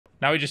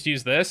Now we just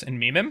use this and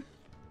meme him.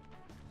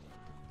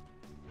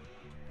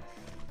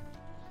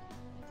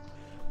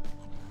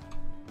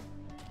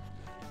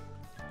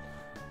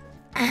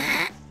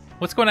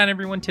 What's going on,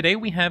 everyone? Today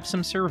we have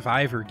some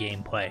Survivor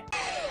gameplay.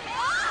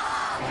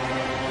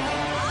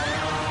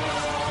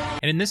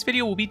 And in this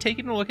video, we'll be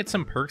taking a look at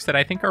some perks that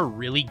I think are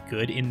really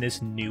good in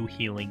this new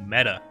healing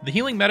meta. The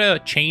healing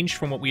meta changed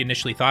from what we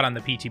initially thought on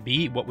the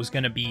PTB. What was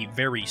going to be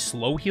very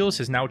slow heals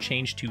has now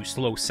changed to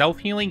slow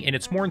self-healing, and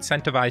it's more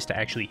incentivized to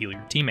actually heal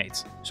your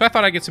teammates. So I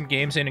thought I'd get some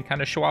games in and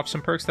kind of show off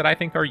some perks that I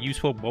think are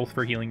useful both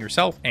for healing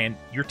yourself and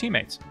your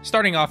teammates.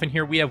 Starting off in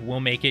here, we have Will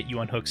Make It. You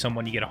unhook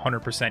someone, you get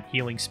 100%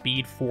 healing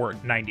speed for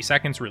 90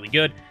 seconds, really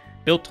good.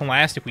 Built to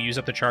last, if we use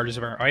up the charges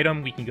of our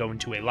item, we can go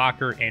into a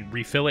locker and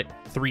refill it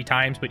 3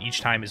 times, but each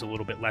time is a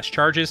little bit less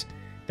charges.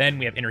 Then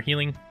we have Inner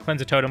Healing,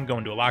 Cleanse a Totem, go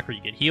into a locker,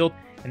 you get healed.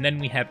 And then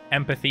we have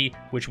Empathy,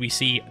 which we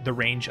see the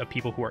range of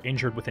people who are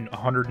injured within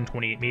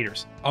 128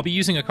 meters. I'll be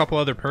using a couple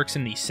other perks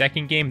in the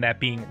second game, that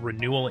being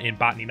Renewal and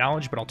Botany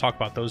Knowledge, but I'll talk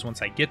about those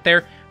once I get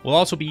there. We'll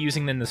also be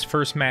using in this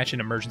first match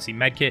an Emergency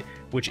Medkit,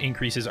 which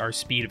increases our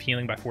speed of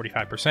healing by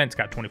 45%. It's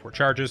got 24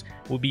 charges.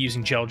 We'll be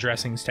using Gel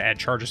Dressings to add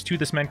charges to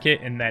this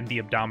Medkit, and then the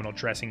Abdominal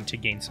Dressing to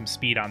gain some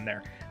speed on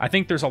there. I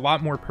think there's a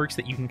lot more perks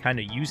that you can kind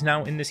of use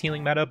now in this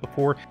healing meta.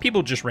 Before,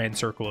 people just ran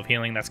Circle of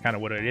Healing, that's kind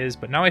of what it is,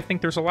 but now I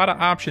think there's a lot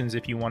of options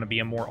if you want to be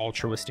a more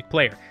altruistic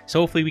player.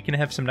 So hopefully we can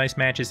have some nice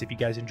matches. If you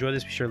guys enjoy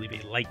this, be sure to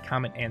leave a like,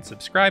 comment, and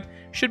subscribe.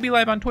 Should be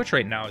live on Twitch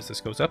right now as this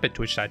goes up at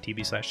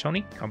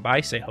twitch.tv/Tony. Come by,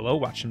 say hello,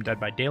 watch some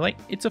Dead by Daylight.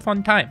 It's a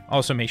fun time.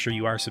 Also, make sure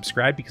you are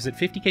subscribed, because at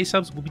 50k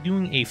subs, we'll be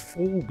doing a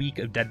full week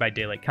of Dead by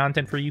Daylight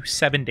content for you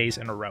 7 days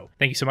in a row.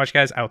 Thank you so much,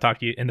 guys. I will talk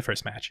to you in the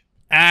first match.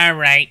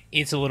 Alright,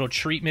 it's a little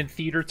treatment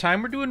theater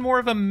time. We're doing more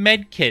of a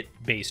medkit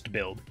based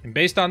build. And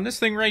based on this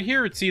thing right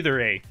here, it's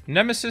either a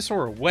Nemesis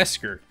or a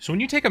Wesker. So when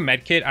you take a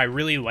medkit, I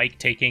really like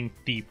taking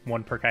the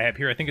one perk I have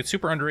here. I think it's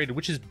super underrated,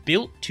 which is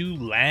Built to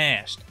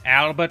Last.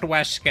 Albert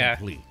Wesker.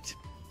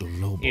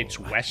 It's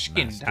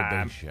Weskin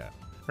time.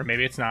 Or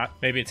maybe it's not.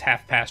 Maybe it's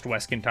half past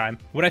Weskin time.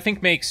 What I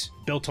think makes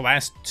Built to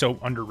Last so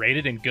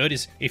underrated and good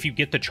is if you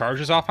get the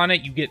charges off on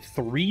it, you get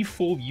 3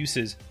 full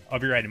uses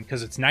of your item,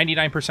 because it's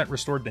 99%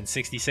 restored, then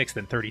 66,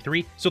 then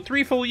 33. So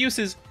 3 full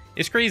uses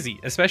is crazy,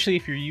 especially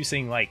if you're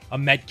using like a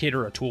med kit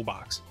or a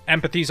toolbox.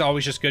 Empathy is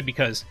always just good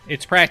because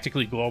it's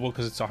practically global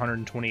because it's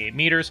 128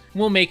 meters.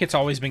 Will Make It's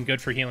always been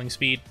good for healing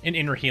speed, and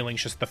Inner Healing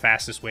is just the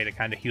fastest way to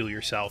kind of heal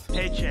yourself.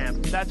 Hey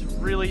champ, that's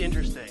really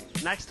interesting.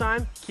 Next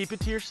time, keep it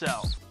to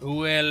yourself.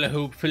 Well,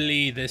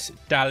 hopefully this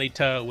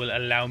Dalita will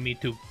allow me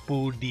to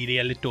put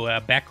the little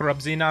back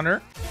rubs in on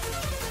her.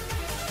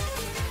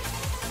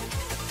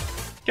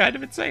 Kind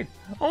of insane.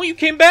 Oh, you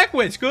came back,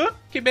 Wesker.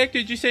 Came back,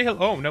 did you say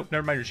hello? Oh, nope,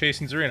 never mind, you're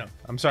chasing Zarina.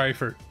 I'm sorry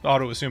for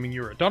auto-assuming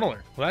you were a tunneler.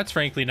 Well, that's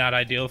frankly not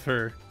ideal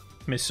for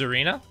Miss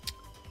Zarina.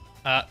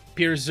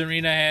 Appears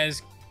Zarina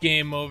has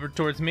game over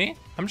towards me.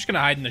 I'm just gonna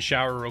hide in the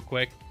shower real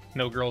quick.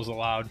 No girls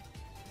allowed.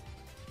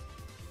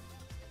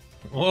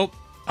 Whoa.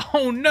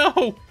 Oh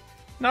no!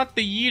 Not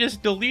the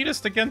yeetest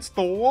deletest against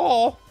the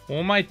wall.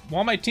 Well,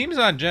 while my team's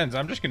on gens,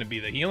 I'm just gonna be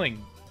the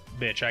healing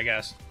bitch, I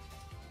guess.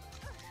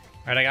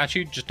 Alright, I got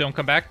you. Just don't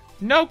come back.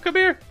 No, come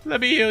here. Let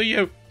me heal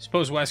you.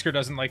 Suppose Wesker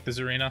doesn't like the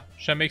Zarina.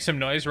 Should I make some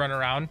noise, run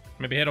around?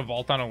 Maybe hit a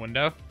vault on a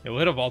window? It will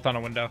hit a vault on a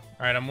window.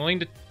 Alright, I'm willing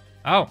to...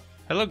 Oh,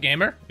 hello,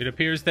 gamer. It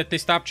appears that they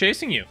stopped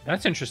chasing you.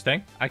 That's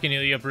interesting. I can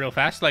heal you up real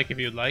fast, like, if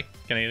you'd like.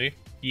 Can I heal you?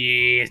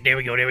 Yes, there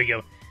we go, there we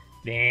go.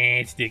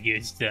 That's the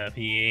good stuff.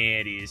 Yeah,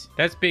 it is.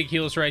 That's big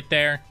heals right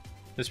there.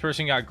 This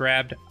person got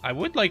grabbed. I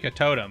would like a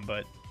totem,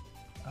 but...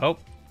 Oh,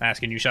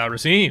 ask and you shall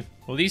receive.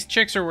 Well, these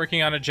chicks are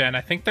working on a gen.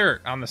 I think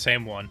they're on the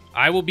same one.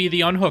 I will be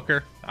the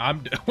unhooker.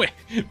 Wait,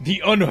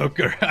 the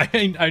unhooker.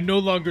 I no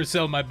longer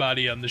sell my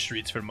body on the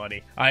streets for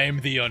money. I am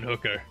the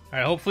unhooker. All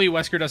right, hopefully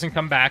Wesker doesn't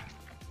come back,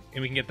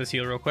 and we can get this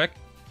heal real quick.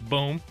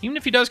 Boom. Even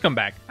if he does come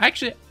back,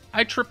 actually,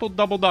 I triple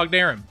double dog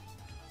dare him.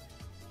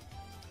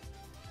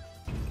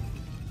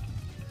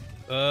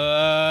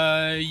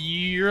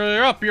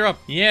 You're up, you're up.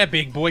 Yeah,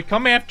 big boy,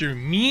 come after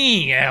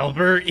me,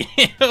 Albert.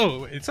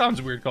 Ew, it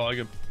sounds weird calling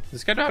him. Does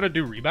this guy know how to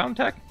do rebound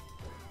tech?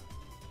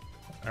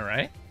 All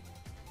right.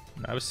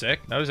 That was sick.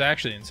 That was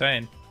actually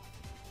insane.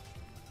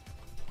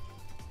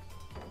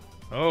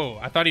 Oh,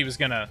 I thought he was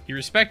gonna... He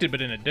respected, but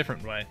in a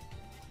different way.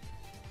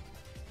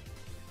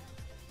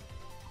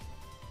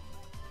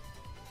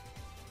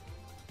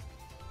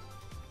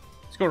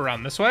 Let's go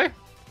around this way.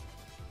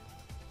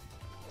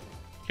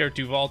 Care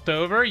to vault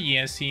over?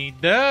 Yes, he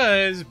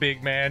does,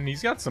 big man.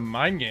 He's got some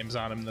mind games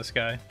on him, this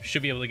guy.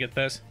 Should be able to get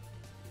this.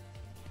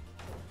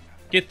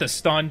 Get the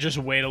stun, just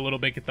wait a little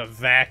bit, get the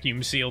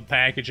vacuum sealed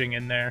packaging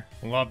in there.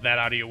 Love that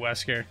out of you,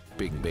 Wesker.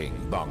 Bing, bing,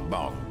 bong,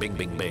 bong, bing,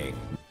 bing, bing.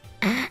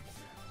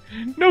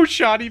 No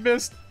shot, he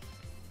missed.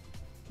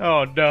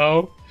 Oh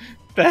no.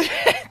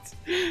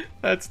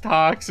 That's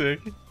toxic.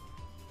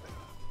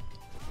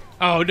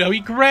 Oh no, he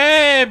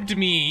grabbed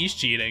me. He's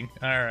cheating.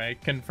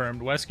 Alright,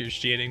 confirmed. Wesker's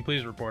cheating.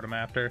 Please report him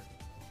after.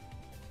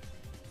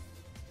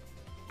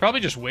 Probably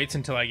just waits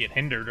until I get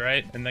hindered,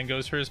 right? And then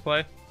goes for his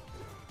play.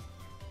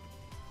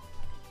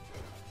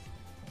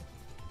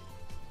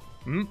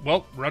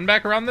 Well, run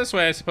back around this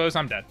way, I suppose.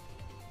 I'm dead.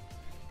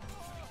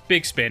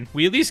 Big spin.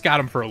 We at least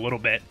got him for a little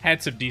bit.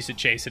 Had some decent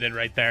chasing in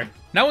right there.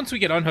 Now once we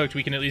get unhooked,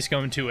 we can at least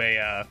go into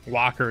a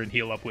walker and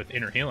heal up with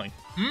inner healing.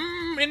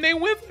 And they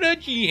went for the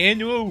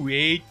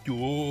generator.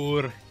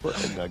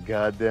 What in the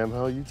goddamn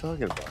hell are you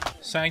talking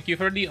about? Thank you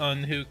for the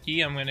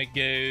unhooky. I'm gonna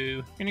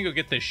go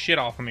get this shit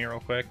off of me real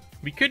quick.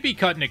 We could be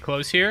cutting it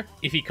close here.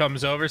 If he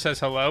comes over, says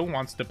hello,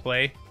 wants to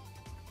play.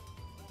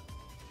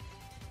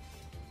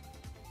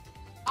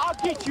 I'll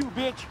get you,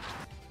 bitch.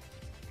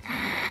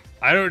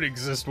 I don't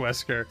exist,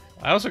 Wesker.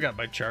 I also got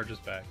my charges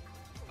back.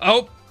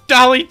 Oh,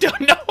 Dolly, don't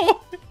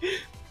know.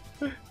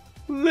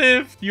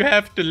 Live. You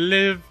have to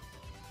live.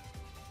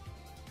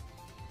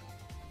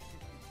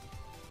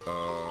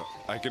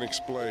 I can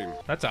explain.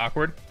 That's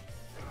awkward.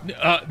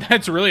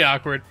 That's really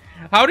awkward.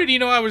 How did he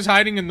know I was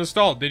hiding in the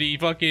stall? Did he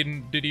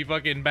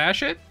fucking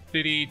bash it?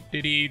 Did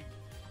he,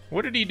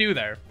 what did he do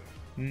there?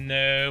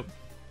 Nope.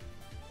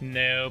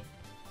 Nope.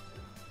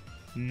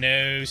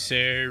 No,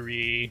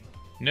 sirree.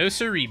 No,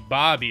 sirree,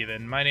 Bob,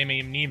 even. My name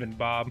ain't even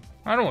Bob.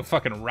 I don't know what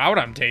fucking route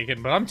I'm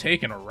taking, but I'm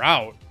taking a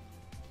route.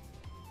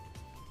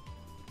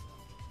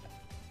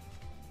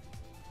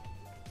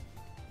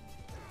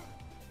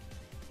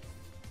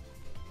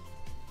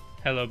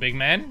 Hello, big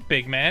man.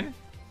 Big man.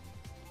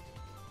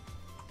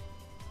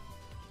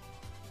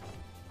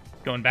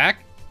 Going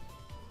back.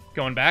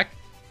 Going back.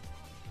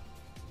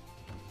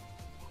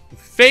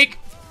 Fake.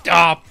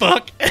 Aw, oh,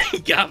 fuck. He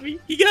got me.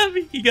 He got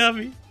me. He got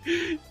me.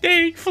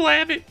 Dang,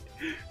 flam it.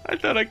 I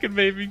thought I could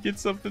maybe get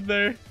something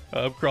there.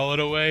 I'm crawling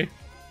away.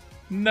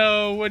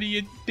 No, what are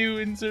you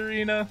doing,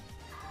 Serena?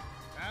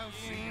 I'll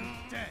see you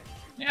dead.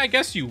 Yeah, I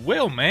guess you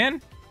will,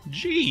 man.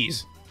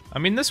 Jeez. I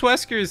mean, this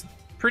Wesker is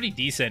pretty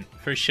decent,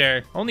 for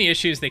sure. Only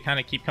issue is they kind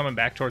of keep coming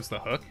back towards the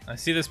hook. I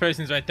see this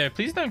person's right there.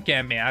 Please don't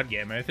get me out,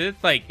 gamer. If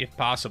it's like, if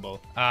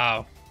possible.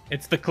 Oh,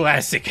 it's the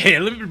classic. Hey,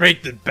 let me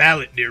break the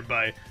ballot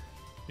nearby.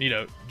 You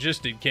know,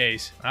 just in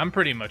case. I'm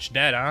pretty much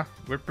dead, huh?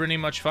 We're pretty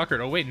much fuckered.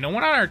 Oh, wait, no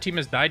one on our team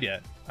has died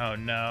yet. Oh,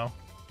 no.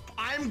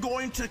 I'm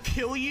going to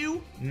kill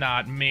you.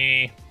 Not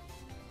me.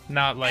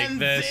 Not like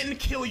this. And then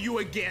kill you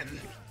again.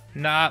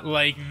 Not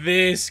like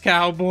this,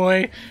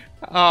 cowboy.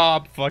 Oh,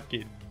 I'm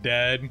fucking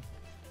dead.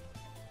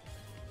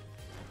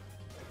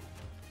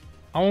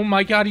 Oh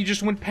my god, he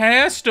just went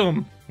past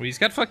him. Wait, he's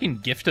got fucking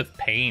Gift of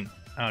Pain.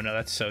 Oh no,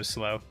 that's so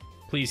slow.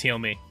 Please heal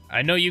me.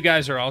 I know you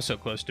guys are also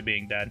close to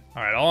being dead.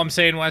 Alright, all I'm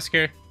saying,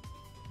 Wesker,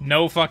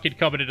 no fucking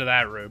coming into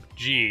that room.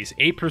 Jeez,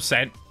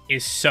 8%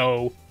 is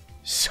so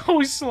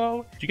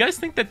slow. Do you guys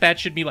think that that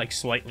should be, like,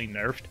 slightly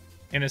nerfed,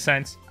 in a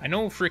sense? I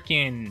know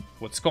freaking,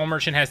 what, Skull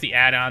Merchant has the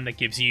add-on that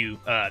gives you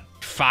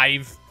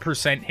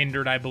 5%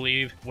 hindered, I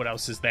believe. What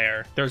else is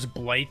there? There's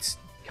Blight's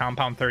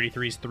Compound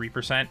 33 is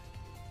 3%,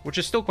 which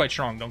is still quite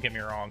strong, don't get me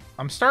wrong.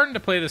 I'm starting to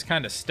play this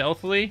kind of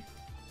stealthily.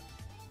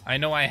 I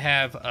know I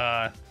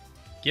have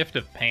Gift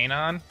of Pain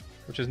on,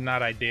 which is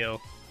not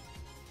ideal.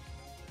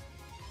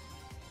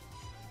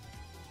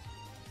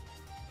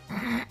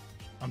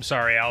 I'm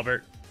sorry,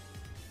 Albert.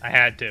 I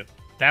had to.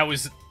 That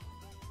was...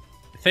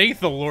 Thank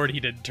the Lord he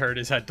didn't turn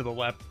his head to the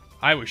left.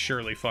 I was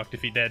surely fucked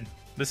if he did.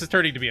 This is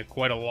turning to be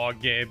quite a long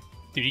game.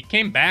 Dude, he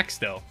came back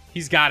still.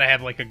 He's got to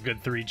have like a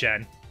good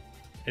 3-gen.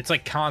 It's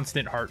like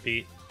constant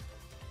heartbeat.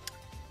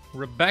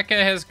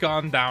 Rebecca has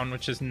gone down,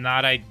 which is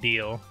not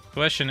ideal.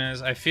 Question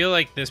is, I feel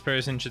like this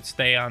person should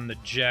stay on the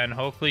gen.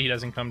 Hopefully he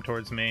doesn't come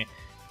towards me.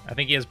 I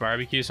think he has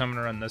barbecue, so I'm going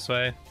to run this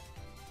way.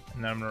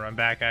 And then I'm going to run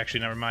back.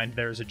 Actually, never mind.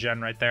 There's a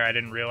gen right there. I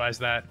didn't realize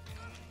that.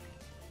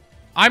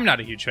 I'm not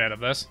a huge fan of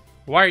this.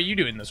 Why are you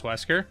doing this,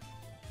 Wesker?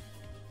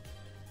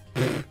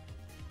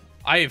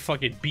 I have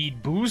fucking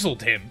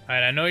beat-boozled him.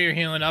 Alright, I know you're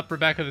healing up,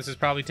 Rebecca. This is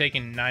probably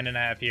taking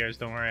 9.5 years.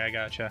 Don't worry, I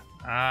gotcha.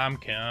 I'm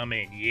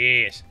coming.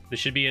 Yes. This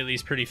should be at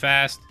least pretty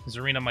fast.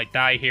 Zarina might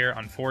die here,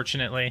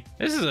 unfortunately.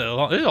 This is a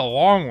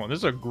long one. This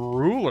is a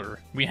grueler.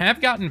 We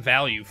have gotten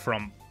value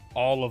from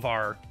all of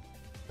our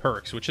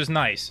perks, which is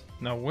nice.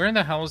 Now, where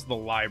the hell is the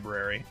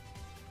library?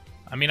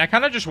 I mean, I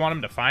kind of just want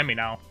him to find me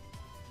now.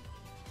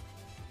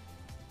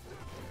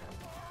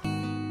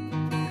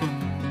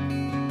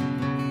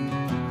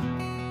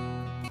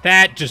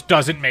 That just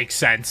doesn't make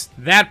sense.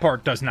 That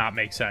part does not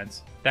make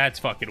sense. That's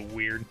fucking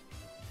weird.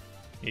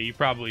 Yeah, you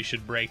probably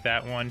should break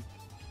that one.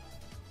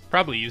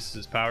 Probably uses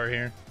his power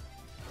here.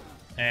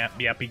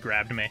 Yep, he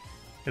grabbed me.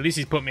 At least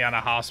he's put me on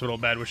a hospital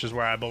bed, which is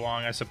where I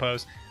belong, I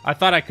suppose. I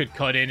thought I could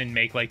cut in and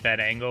make, like,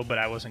 that angle, but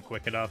I wasn't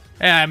quick enough.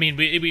 Yeah, I mean,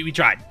 we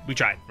tried. We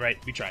tried, right?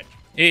 We tried.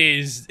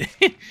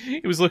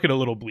 It was looking a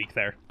little bleak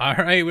there. All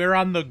right, we're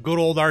on the good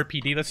old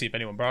RPD. Let's see if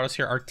anyone brought us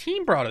here. Our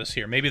team brought us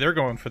here. Maybe they're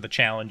going for the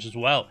challenge as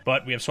well.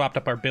 But we have swapped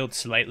up our build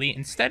slightly.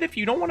 Instead, if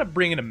you don't want to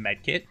bring in a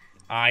medkit,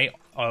 I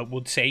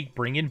would say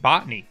bring in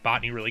Botany.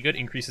 Botany really good.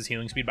 Increases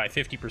healing speed by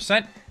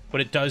 50%, but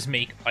it does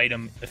make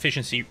item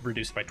efficiency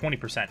reduced by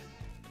 20%.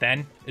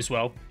 Then, as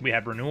well, we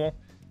have Renewal,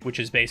 which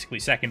is basically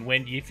second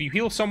wind. If you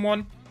heal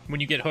someone,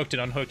 when you get hooked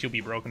and unhooked, you'll be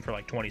broken for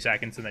like 20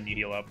 seconds, and then you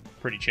heal up.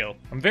 Pretty chill.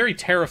 I'm very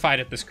terrified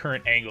at this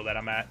current angle that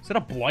I'm at. Is that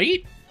a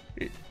Blight?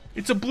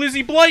 It's a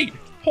Blizzy Blight!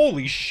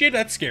 Holy shit,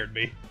 that scared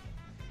me.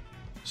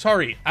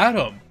 Sorry,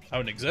 Adam. I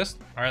wouldn't exist.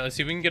 All right, let's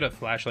see if we can get a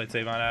flashlight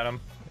save on Adam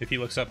if he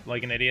looks up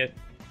like an idiot.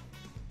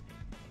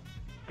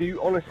 Do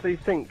you honestly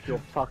think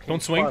you're fucking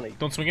Don't swing. funny?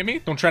 Don't swing at me.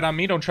 Don't tread on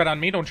me. Don't tread on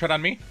me. Don't tread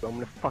on me. I'm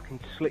gonna fucking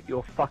slit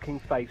your fucking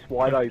face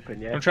wide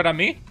open, yeah? Don't tread on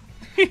me.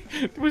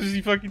 What is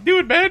he fucking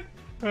doing, man?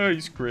 Oh,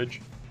 he's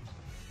cringe.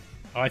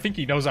 Oh, I think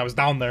he knows I was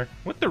down there.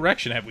 What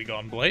direction have we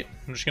gone, Blake?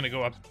 I'm just gonna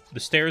go up the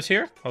stairs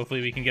here.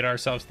 Hopefully we can get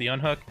ourselves the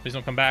unhook. Please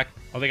don't come back.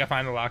 Oh, they got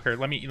find the locker.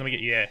 Let me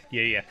get,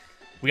 yeah.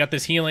 We got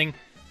this healing.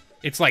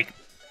 It's like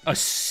a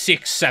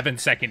 6-7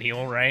 second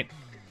heal, right?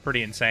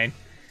 Pretty insane.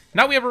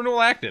 Now we have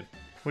renewal active,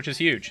 which is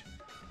huge.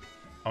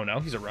 Oh no,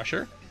 he's a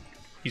rusher.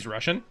 He's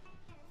Russian.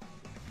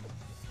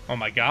 Oh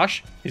my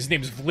gosh. His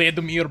name is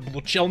Vladimir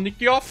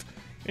Bluchelnikov.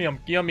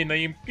 Yummy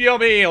name.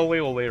 Yummy. A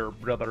little later,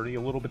 brother. A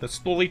little bit of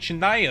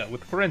Stolichnaya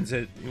with friends.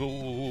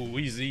 Ooh,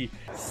 easy.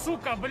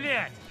 Сука,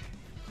 блядь!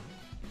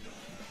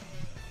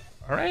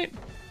 Alright.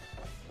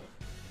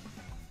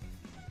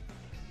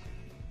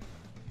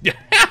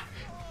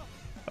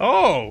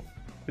 Oh.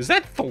 Is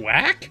that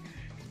thwack?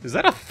 Is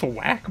that a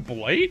thwack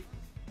blight?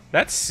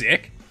 That's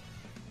sick.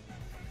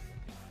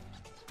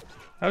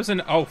 That was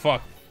an... Oh,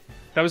 fuck.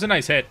 That was a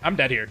nice hit. I'm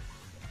dead here.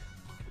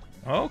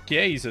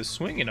 Okay, he's a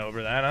swinging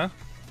over that, huh?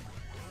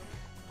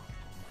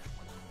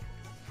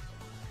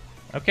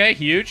 Okay,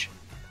 huge.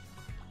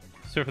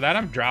 So for that,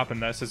 I'm dropping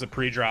this as a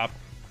pre-drop.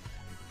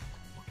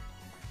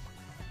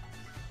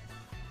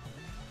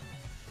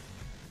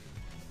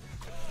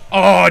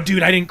 Oh,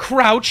 dude, I didn't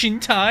crouch in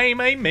time.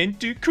 I meant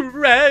to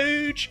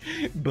crouch,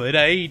 but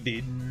I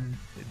didn't.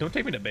 Don't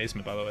take me to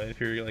basement, by the way, if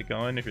you're like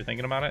going, if you're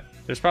thinking about it.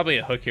 There's probably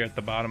a hook here at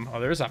the bottom. Oh,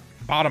 there's a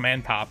bottom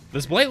and top.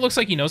 This Blight looks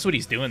like he knows what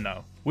he's doing,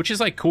 though, which is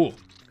like cool,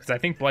 because I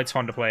think Blight's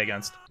fun to play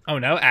against. Oh,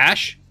 no,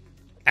 Ash?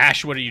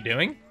 Ash, what are you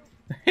doing?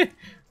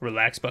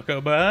 Relax,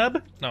 bucko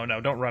bub. No,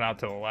 no, don't run out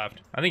to the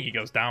left. I think he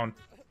goes down.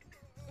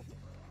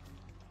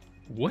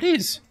 What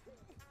is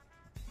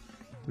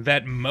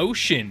that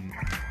motion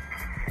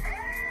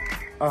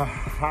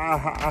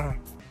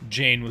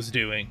Jane was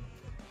doing?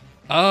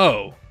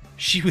 Oh,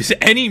 she was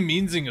any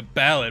meansing a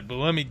ballad, but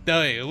let me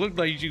tell you, it looked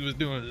like she was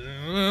doing...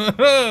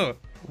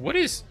 What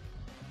is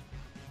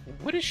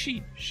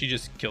she? She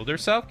just killed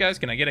herself, guys.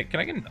 Can I get it?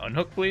 Can I get an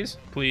unhook, please?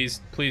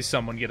 Please, please,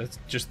 someone get us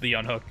just the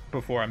unhook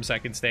before I'm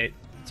second state.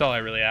 That's all I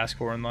really ask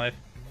for in life.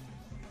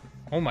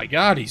 Oh my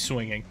God, he's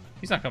swinging.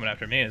 He's not coming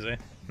after me, is he?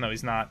 No,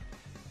 he's not.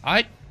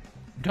 I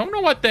don't know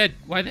why that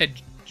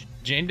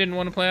Jane didn't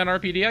want to play on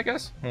RPD, I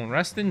guess. Well,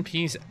 rest in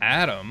peace,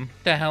 Adam.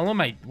 The hell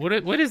am I? What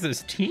is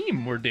this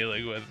team we're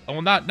dealing with? Oh,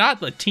 not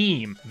the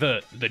team.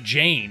 The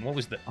Jane. What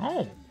was the?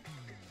 Oh,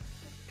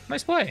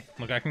 nice play.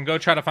 Look, I can go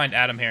try to find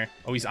Adam here.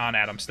 Oh, he's on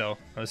Adam still.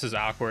 Oh, this is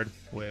awkward.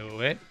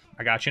 Wait.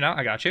 I got you now.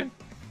 I got you.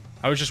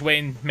 I was just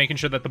waiting, making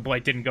sure that the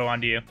Blight didn't go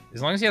onto you.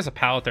 As long as he has a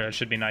pallet there, that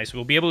should be nice.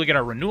 We'll be able to get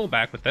our renewal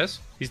back with this.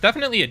 He's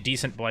definitely a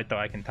decent Blight, though,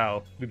 I can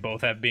tell. We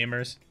both have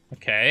beamers.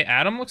 Okay,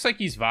 Adam looks like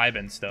he's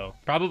vibing still.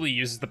 Probably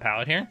uses the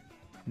pallet here.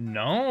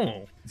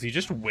 No. Is he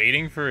just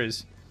waiting for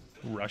his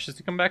rushes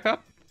to come back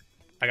up?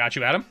 I got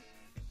you, Adam.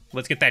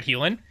 Let's get that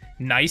heal in.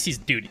 Nice.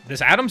 Dude,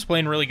 this Adam's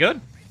playing really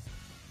good.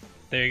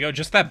 There you go.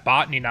 Just that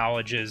botany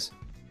knowledge is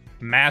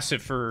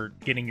massive for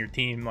getting your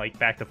team, like,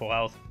 back to full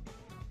health.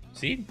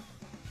 See?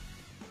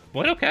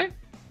 What? Okay.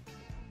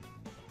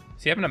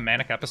 Is he having a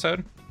manic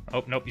episode?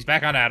 Oh, nope. He's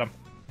back on Adam.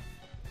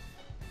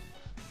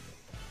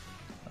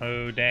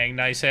 Oh, dang.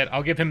 Nice hit.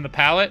 I'll give him the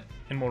pallet,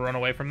 and we'll run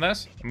away from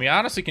this. And we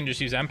honestly can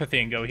just use empathy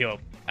and go heal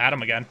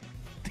Adam again.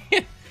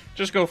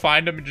 Just go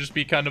find him and just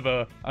be kind of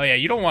a... Oh, yeah.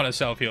 You don't want to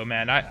self-heal,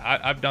 man.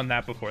 I've done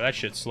that before. That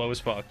shit's slow as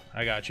fuck.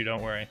 I got you.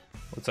 Don't worry.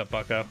 What's up,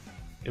 bucko?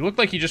 It looked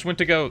like he just went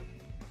to go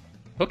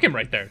hook him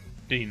right there.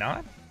 Did he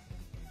not?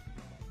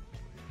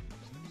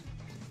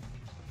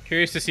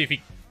 Curious to see if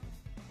he...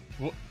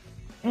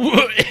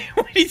 What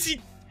is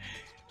he?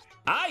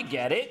 I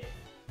get it.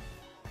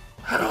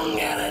 I don't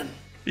get it.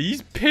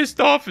 He's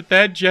pissed off at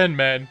that gen,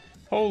 man.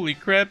 Holy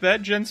crap,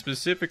 that gen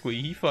specifically,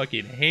 he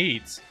fucking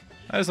hates.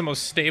 That is the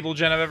most stable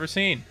gen I've ever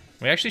seen.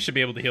 We actually should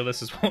be able to heal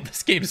this as well.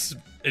 This game's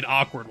an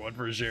awkward one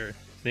for sure.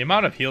 The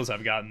amount of heals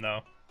I've gotten,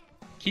 though.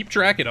 Keep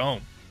track at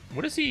home.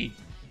 What is he?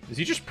 Is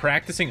he just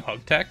practicing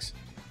hug techs?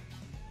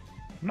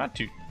 I'm not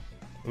too...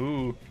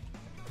 Ooh.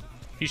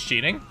 He's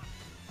cheating?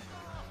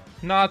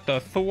 Not the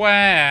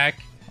thwack.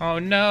 Oh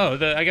no,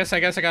 I guess I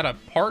got a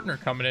partner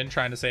coming in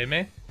trying to save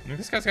me.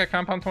 This guy's got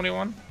compound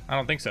 21? I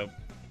don't think so,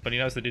 but he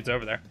knows the dude's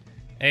over there.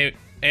 Hey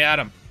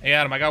Adam. Hey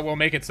Adam, I got we'll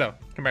make it so.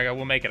 Come here,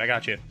 we'll make it. I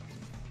got you.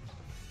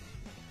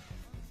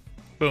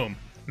 Boom.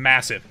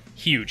 Massive.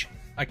 Huge.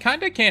 I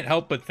kind of can't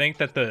help but think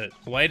that the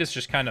Blight is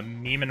just kind of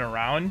memeing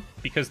around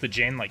because the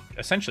Jane, like,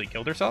 essentially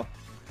killed herself.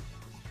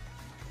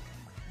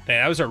 Hey,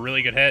 that was a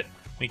really good hit.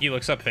 Think he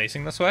looks up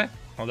facing this way?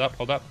 Hold up,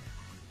 hold up.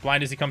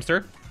 Blind as he comes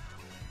through.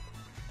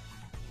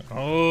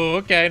 Oh,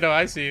 okay. No,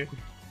 I see you.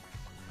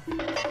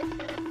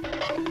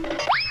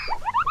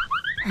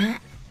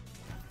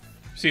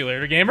 See you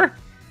later, gamer.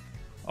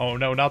 Oh,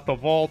 no, not the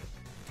vault.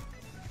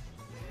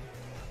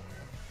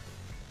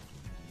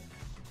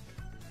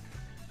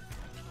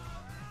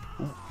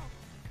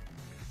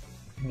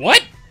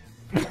 What?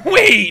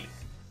 Wait!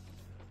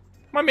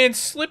 My man's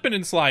slipping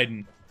and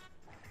sliding.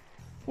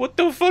 What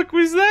the fuck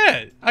was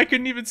that? I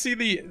couldn't even see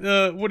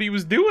the, what he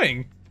was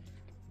doing.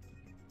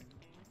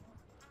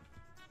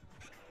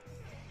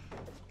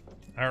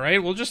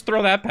 Alright, we'll just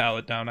throw that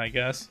pallet down, I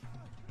guess.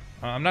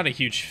 I'm not a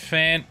huge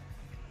fan.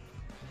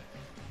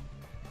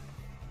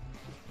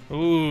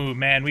 Ooh,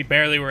 man, we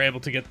barely were able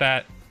to get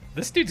that.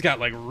 This dude's got,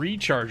 like,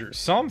 recharge or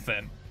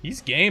something.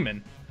 He's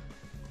gaming.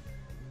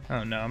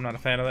 Oh, no, I'm not a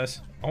fan of this.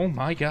 Oh,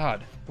 my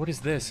God. What is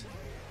this?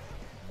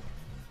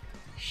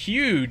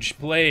 Huge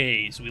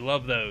plays. We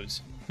love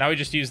those. Now we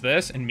just use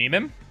this and meme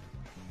him.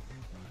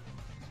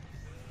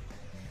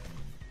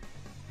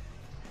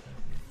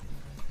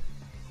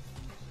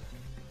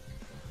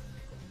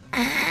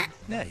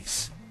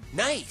 Nice.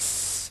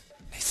 Nice.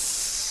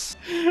 Nice.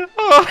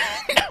 Oh,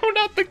 no,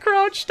 not the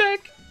crouch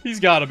tech. He's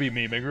got to be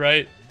memeing,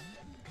 right?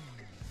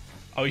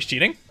 Oh, he's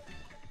cheating?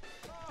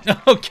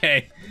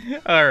 Okay.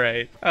 All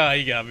right. Oh,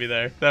 you got me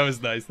there. That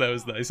was nice. That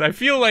was nice. I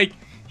feel like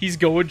he's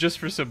going just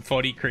for some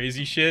funny,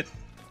 crazy shit,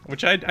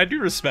 which I do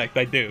respect.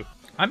 I do.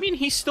 I mean,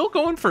 he's still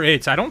going for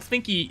hits. I don't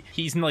think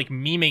he's like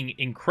memeing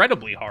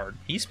incredibly hard.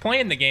 He's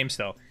playing the game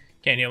still.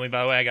 Can't heal me,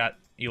 by the way. I got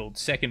the old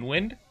second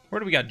wind. Where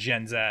do we got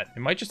gens at? It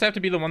might just have to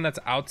be the one that's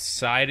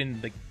outside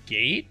in the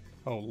gate.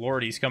 Oh,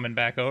 Lord, he's coming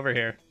back over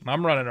here.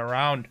 I'm running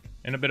around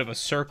in a bit of a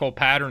circle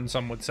pattern,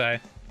 some would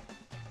say.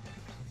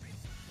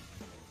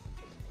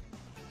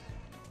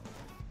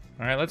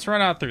 All right, let's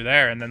run out through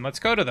there, and then let's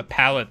go to the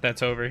pallet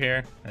that's over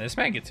here. And this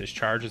man gets his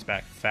charges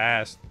back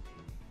fast.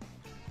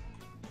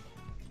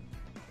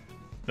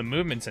 The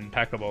movement's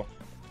impeccable.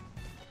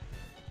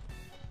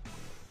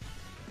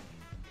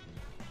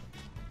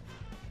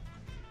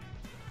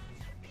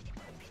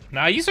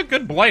 Nah, he's a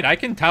good Blight, I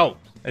can tell.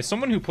 As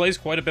someone who plays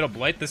quite a bit of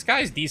Blight, this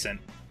guy's decent.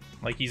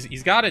 Like,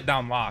 he's got it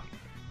down lock.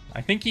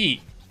 I think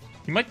he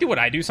might do what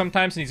I do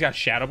sometimes, and he's got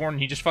Shadowborn, and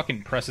he just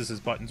fucking presses his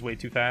buttons way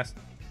too fast.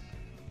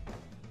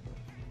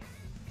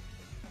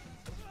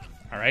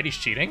 Alright, he's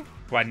cheating.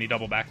 Why didn't he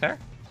double back there?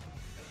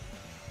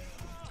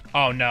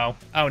 Oh, no.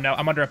 Oh, no.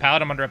 I'm under a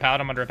pallet. I'm under a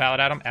pallet. I'm under a pallet,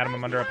 Adam. Adam,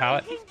 I'm under a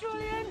pallet.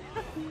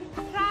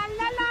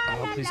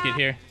 Oh, please get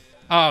here.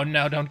 Oh,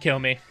 no. Don't kill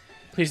me.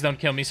 Please don't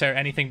kill me, sir.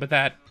 Anything but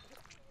that.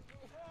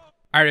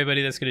 Alright,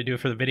 everybody. That's going to do it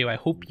for the video. I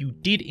hope you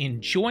did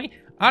enjoy.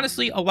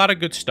 Honestly, a lot of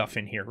good stuff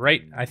in here,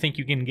 right? I think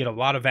you can get a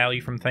lot of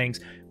value from things.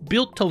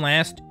 Built to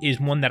Last is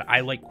one that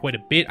I like quite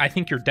a bit. I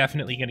think you're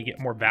definitely going to get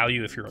more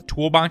value if you're a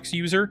toolbox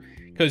user,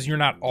 because you're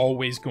not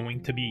always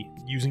going to be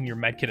using your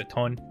medkit a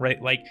ton,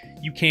 right? Like,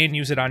 you can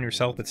use it on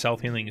yourself, but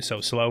self-healing is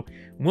so slow.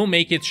 Will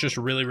make it just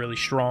really, really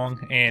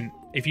strong, and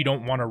if you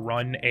don't want to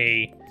run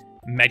a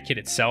medkit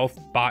itself,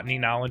 botany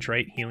knowledge,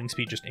 right? Healing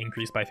speed just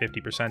increased by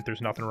 50%.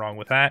 There's nothing wrong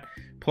with that.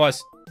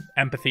 Plus,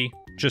 empathy,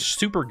 just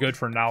super good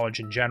for knowledge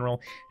in general.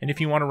 And if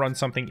you want to run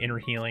something inner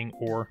healing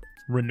or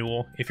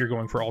renewal, if you're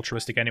going for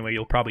altruistic anyway,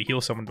 you'll probably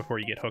heal someone before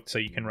you get hooked, so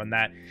you can run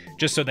that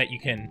just so that you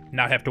can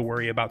not have to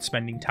worry about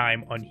spending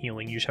time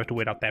unhealing. You just have to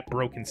wait out that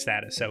broken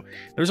status. So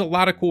there's a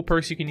lot of cool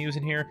perks you can use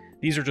in here.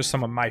 These are just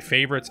some of my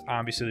favorites.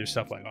 Obviously, there's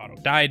stuff like auto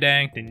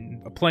didact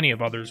and plenty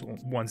of others,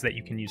 ones that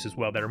you can use as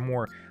well that are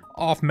more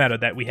off meta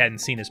that we hadn't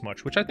seen as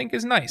much, which I think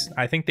is nice.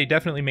 I think they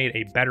definitely made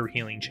a better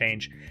healing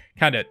change,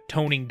 kind of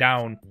toning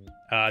down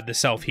the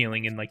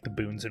self-healing and like the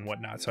boons and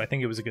whatnot. So I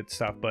think it was a good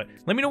stuff. But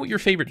let me know what your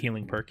favorite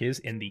healing perk is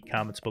in the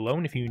comments below.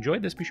 And if you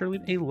enjoyed this, be sure to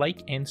leave a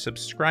like and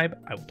subscribe.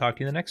 I will talk to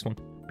you in the next one.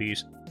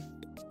 Peace.